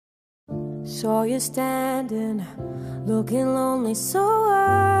Saw you standing, looking lonely, so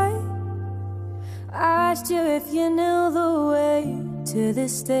I asked you if you knew the way to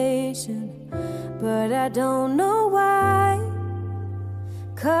this station, but I don't know why.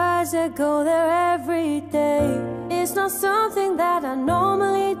 'Cause I go there every day. It's not something that I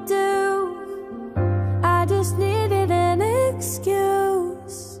normally do. I just needed an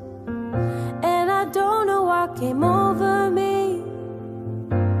excuse, and I don't know what came over me,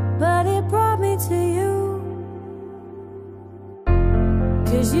 but it brought me to you.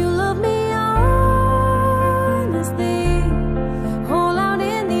 'Cause you love me honestly, all out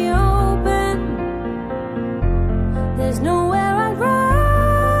in the open. There's nowhere I'd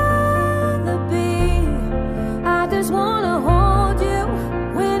rather be. I just wanna hold you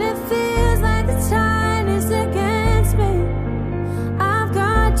when it feels like the tide is against me. I've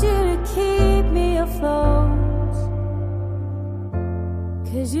got you to keep me afloat.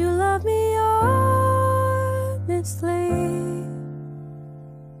 'Cause you love me honestly.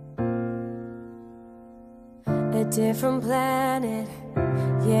 A different planet,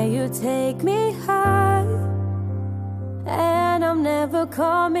 yeah, you take me high, and I'm never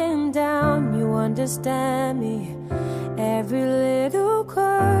coming down. You understand me, every little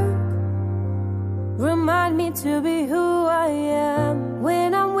quirk. Remind me to be who I am.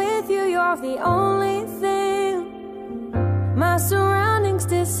 When I'm with you, you're the only thing. My surroundings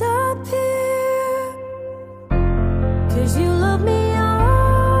disappear. 'Cause you love me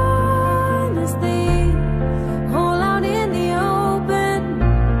honestly, all out in the open.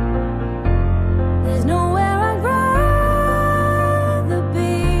 There's nowhere I'd rather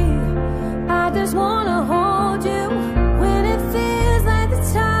be. I just wanna hold you when it feels like the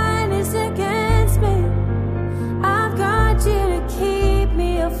tide is against me. I've got you to keep me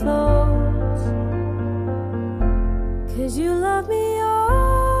afloat. 'Cause you love me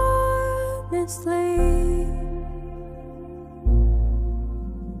honestly.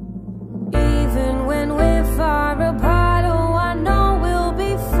 Even when we're far apart, oh, I know we'll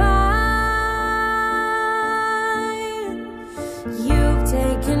be fine. You've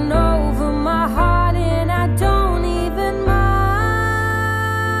taken over my heart and I don't even mind.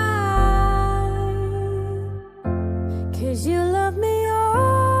 'Cause you love me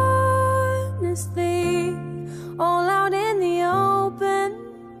honestly, all out in the open.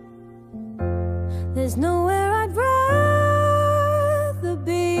 There's nowhere I'd rather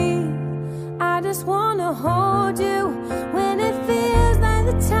be. I just wanna hold you when it feels like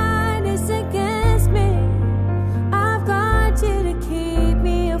the tide is against me. I've got you to keep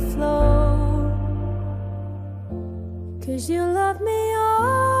me afloat. 'Cause you love me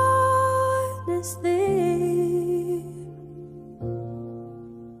honestly.